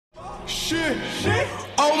Shit.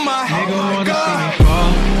 Oh my God.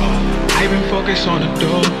 I been focused on the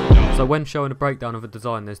door. So when showing a breakdown of a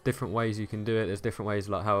design, there's different ways you can do it. There's different ways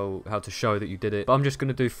like how to show that you did it. But I'm just going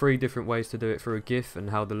to do 3 different ways to do it through a GIF and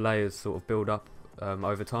how the layers sort of build up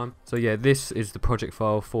over time. So yeah, this is the project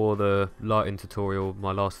file for the lighting tutorial,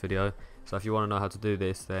 my last video. So if you want to know how to do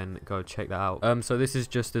this, then go check that out. So this is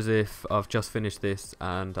just as if I've just finished this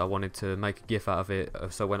and I wanted to make a GIF out of it,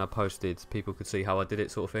 so when I posted, people could see how I did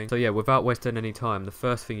it, sort of thing. So yeah, without wasting any time, the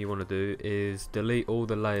first thing you want to do is delete all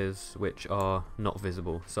the layers which are not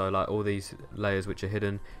visible. So like all these layers which are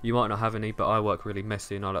hidden, you might not have any, but I work really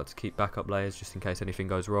messy and I like to keep backup layers just in case anything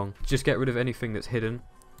goes wrong. Just get rid of anything that's hidden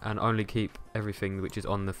and only keep everything which is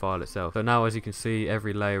on the file itself. So now as you can see,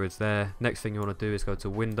 every layer is there. Next thing you want to do is go to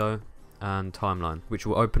Window and Timeline, which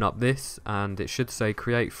will open up this, and it should say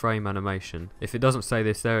Create Frame Animation. If it doesn't say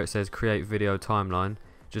this there, it says Create Video Timeline.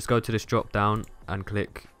 Just go to this drop down and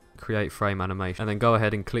click Create Frame Animation, and then go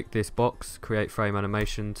ahead and click this box, Create Frame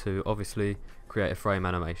Animation, to obviously create a frame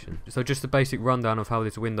animation. So just a basic rundown of how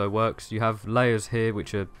this window works. You have layers here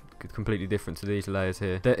which are completely different to these layers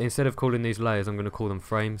here. Instead of calling these layers, I'm going to call them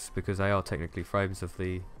frames because they are technically frames of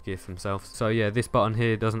the GIF themselves. So yeah, this button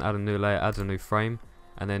here doesn't add a new layer, it adds a new frame.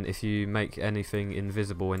 And then if you make anything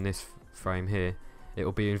invisible in this frame here, it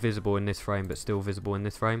will be invisible in this frame but still visible in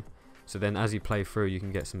this frame. So then as you play through, you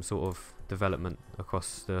can get some sort of development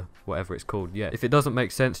across the whatever it's called. Yeah, if it doesn't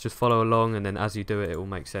make sense, just follow along, and then as you do it, it will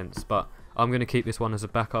make sense. But I'm going to keep this one as a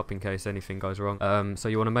backup in case anything goes wrong. So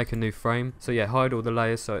you want to make a new frame. So yeah, hide all the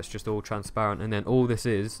layers so it's just all transparent, and then all this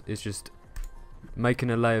is just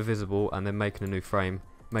making a layer visible and then making a new frame,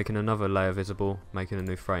 making another layer visible, making a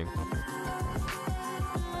new frame.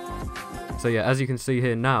 So yeah, as you can see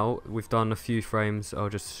here now, we've done a few frames. I'll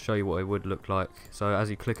just show you what it would look like. So as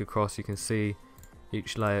you click across, you can see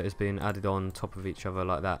each layer is being added on top of each other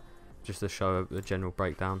like that, just to show a general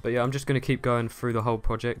breakdown. But yeah, I'm just going to keep going through the whole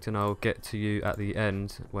project and I'll get to you at the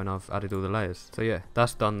end when I've added all the layers. So yeah,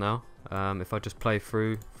 that's done now. If I just play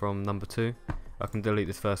through from number 2, I can delete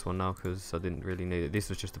this first one now because I didn't really need it. This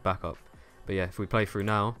was just a backup. But yeah, if we play through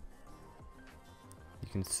now, you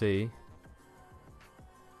can see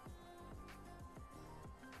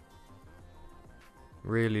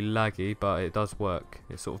really laggy, but it does work.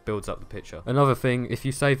 It sort of builds up the picture. Another thing, if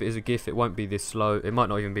you save it as a GIF, it won't be this slow. It might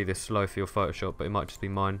not even be this slow for your Photoshop, but it might just be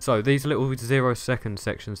mine. So these little 0-second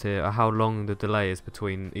sections here are how long the delay is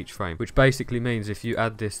between each frame, which basically means if you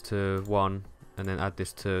add this to 1 and then add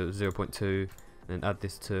this to 0.2 and then add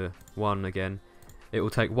this to 1 again, it will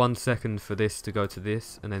take 1 second for this to go to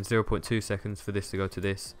this, and then 0.2 seconds for this to go to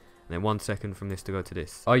this, and then 1 second from this to go to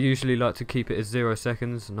this. I usually like to keep it as 0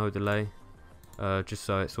 seconds, no delay. Just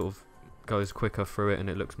so it sort of goes quicker through it and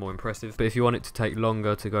it looks more impressive. But if you want it to take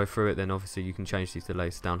longer to go through it, then obviously you can change these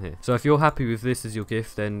delays down here. So if you're happy with this as your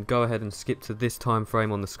GIF, then go ahead and skip to this time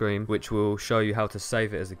frame on the screen, which will show you how to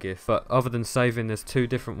save it as a GIF. But other than saving, there's 2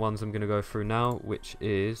 different ones I'm going to go through now, which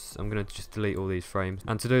is, I'm going to just delete all these frames.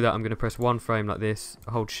 And to do that, I'm going to press one frame like this,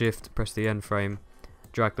 hold shift, press the end frame,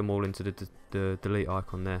 drag them all into the delete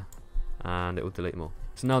icon there, and it will delete them all.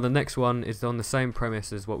 So now the next one is on the same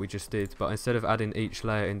premise as what we just did, but instead of adding each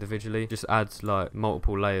layer individually, just add like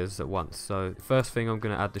multiple layers at once. So first thing, I'm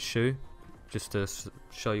going to add the shoe, just to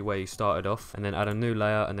show you where you started off, and then add a new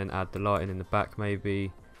layer, and then add the lighting in the back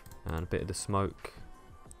maybe, and a bit of the smoke,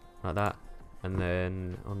 like that. And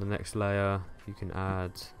then on the next layer, you can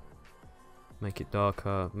add, make it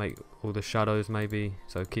darker, make all the shadows maybe,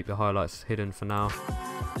 so keep the highlights hidden for now.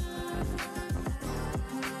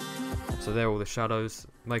 So there are all the shadows.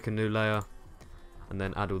 Make a new layer and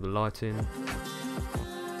then add all the lighting.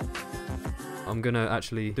 I'm going to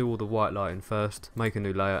actually do all the white lighting first, make a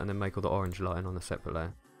new layer, and then make all the orange lighting on a separate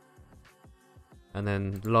layer. And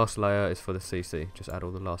then the last layer is for the CC, just add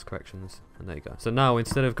all the last corrections, and there you go. So now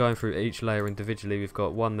instead of going through each layer individually, we've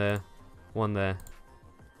got one there, one there,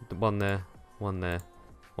 one there, one there,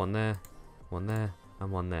 one there, one there,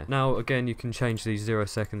 and one there. Now again, you can change these 0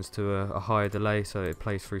 seconds to a higher delay so it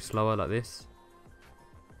plays through slower like this,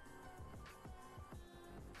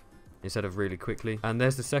 instead of really quickly. And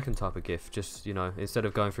there's the second type of GIF, just, you know, instead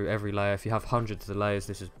of going through every layer, if you have hundreds of layers,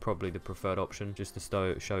 this is probably the preferred option, just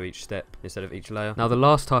to show each step instead of each layer. Now the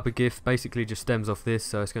last type of GIF basically just stems off this,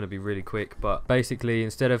 so it's going to be really quick, but basically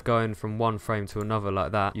instead of going from one frame to another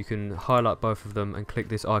like that, you can highlight both of them and click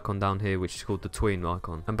this icon down here, which is called the tween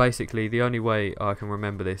icon. And basically the only way I can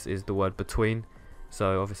remember this is the word between,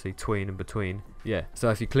 so obviously tween and between. Yeah, so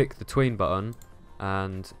if you click the tween button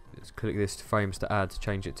and click this frames to add,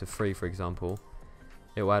 change it to 3 for example,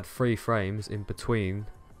 it will add 3 frames in between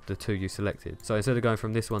the 2 you selected. So instead of going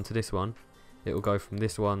from this one to this one, it will go from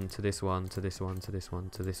this one to this one to this one to this one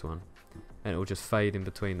to this one, and it will just fade in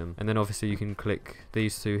between them. And then obviously you can click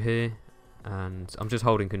these two here, and I'm just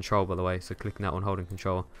holding control by the way, so clicking that one, holding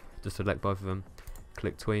control to select both of them.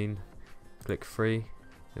 Click tween, click 3,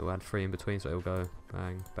 it will add 3 in between, so it will go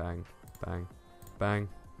bang, bang, bang, bang,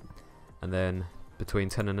 and then between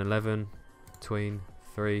 10 and 11, between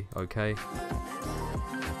 3, okay.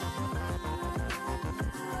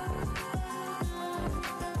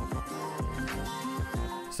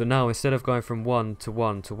 So now instead of going from 1 to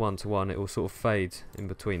 1 to 1 to 1, it will sort of fade in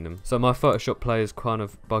between them. So my Photoshop player is kind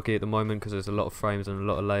of buggy at the moment because there's a lot of frames and a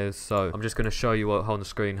lot of layers. So I'm just going to show you on the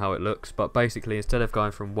screen how it looks. But basically, instead of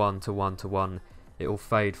going from 1 to 1 to 1, it will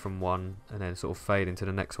fade from one and then sort of fade into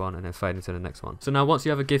the next one and then fade into the next one. So now once you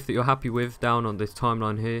have a GIF that you're happy with, down on this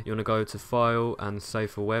timeline here, you want to go to File and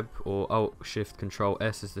Save for Web, or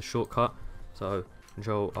Alt-Shift-Control-S is the shortcut. So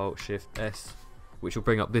Control-Alt-Shift-S, which will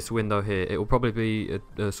bring up this window here. It will probably be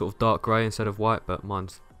a sort of dark grey instead of white, but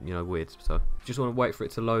mine's, you know, weird. So just want to wait for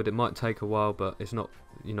it to load. It might take a while, but it's not,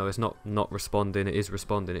 you know, it's not responding. It is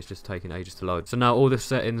responding. It's just taking ages to load. So now all the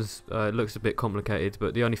settings, it looks a bit complicated,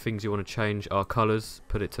 but the only things you want to change are colours.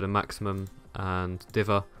 Put it to the maximum, and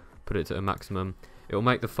diver, put it to a maximum. It will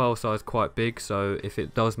make the file size quite big, so if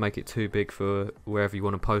it does make it too big for wherever you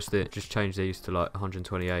want to post it, just change these to like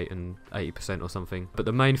 128 and 80% or something. But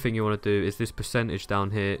the main thing you want to do is this percentage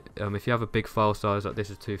down here. If you have a big file size, like this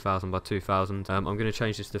is 2000 by 2000, I'm going to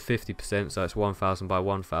change this to 50%, so it's 1000 by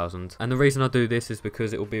 1000. And the reason I do this is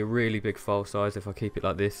because it will be a really big file size if I keep it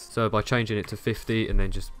like this. So by changing it to 50 and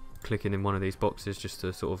then just clicking in one of these boxes just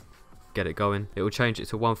to sort of get it going, it will change it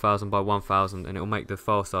to 1000 by 1000, and it will make the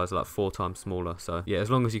file size like 4 times smaller. So yeah, as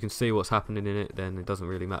long as you can see what's happening in it, then it doesn't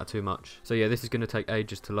really matter too much. So yeah, this is going to take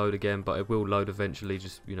ages to load again, but it will load eventually.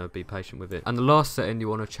 Just, you know, be patient with it. And the last setting you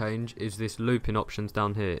want to change is this looping options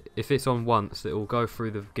down here. If it's on once, it will go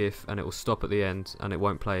through the GIF and it will stop at the end and it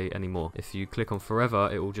won't play anymore. If you click on forever,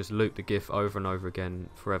 it will just loop the GIF over and over again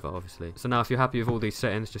forever, obviously. So now if you're happy with all these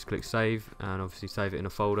settings, just click save, and obviously save it in a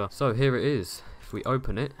folder. So here it is. If we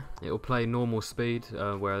open it, it will play normal speed,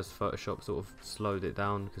 whereas Photoshop sort of slowed it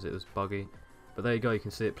down because it was buggy. But there you go, you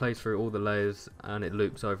can see it plays through all the layers and it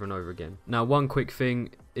loops over and over again. Now one quick thing,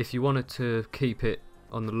 if you wanted to keep it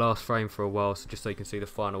on the last frame for a while, so just so you can see the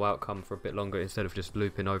final outcome for a bit longer instead of just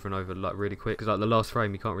looping over and over like really quick, because like the last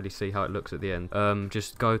frame you can't really see how it looks at the end,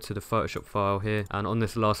 just go to the Photoshop file here, and on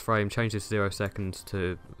this last frame change this 0 seconds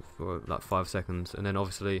to for like 5 seconds, and then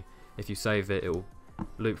obviously if you save it, it will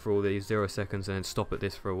loop for all these 0 seconds and then stop at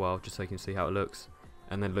this for a while just so you can see how it looks,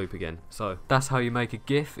 and then loop again. So that's how you make a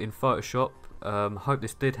GIF in Photoshop. Hope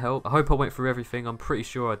this did help. I hope I went through everything. I'm pretty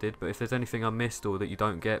sure I did, but if there's anything I missed or that you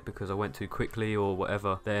don't get because I went too quickly or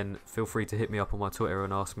whatever, then feel free to hit me up on my Twitter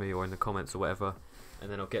and ask me, or in the comments or whatever,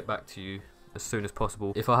 and then I'll get back to you as soon as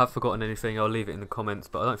possible. If I have forgotten anything, I'll leave it in the comments,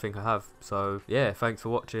 but I don't think I have. So yeah, thanks for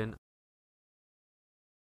watching.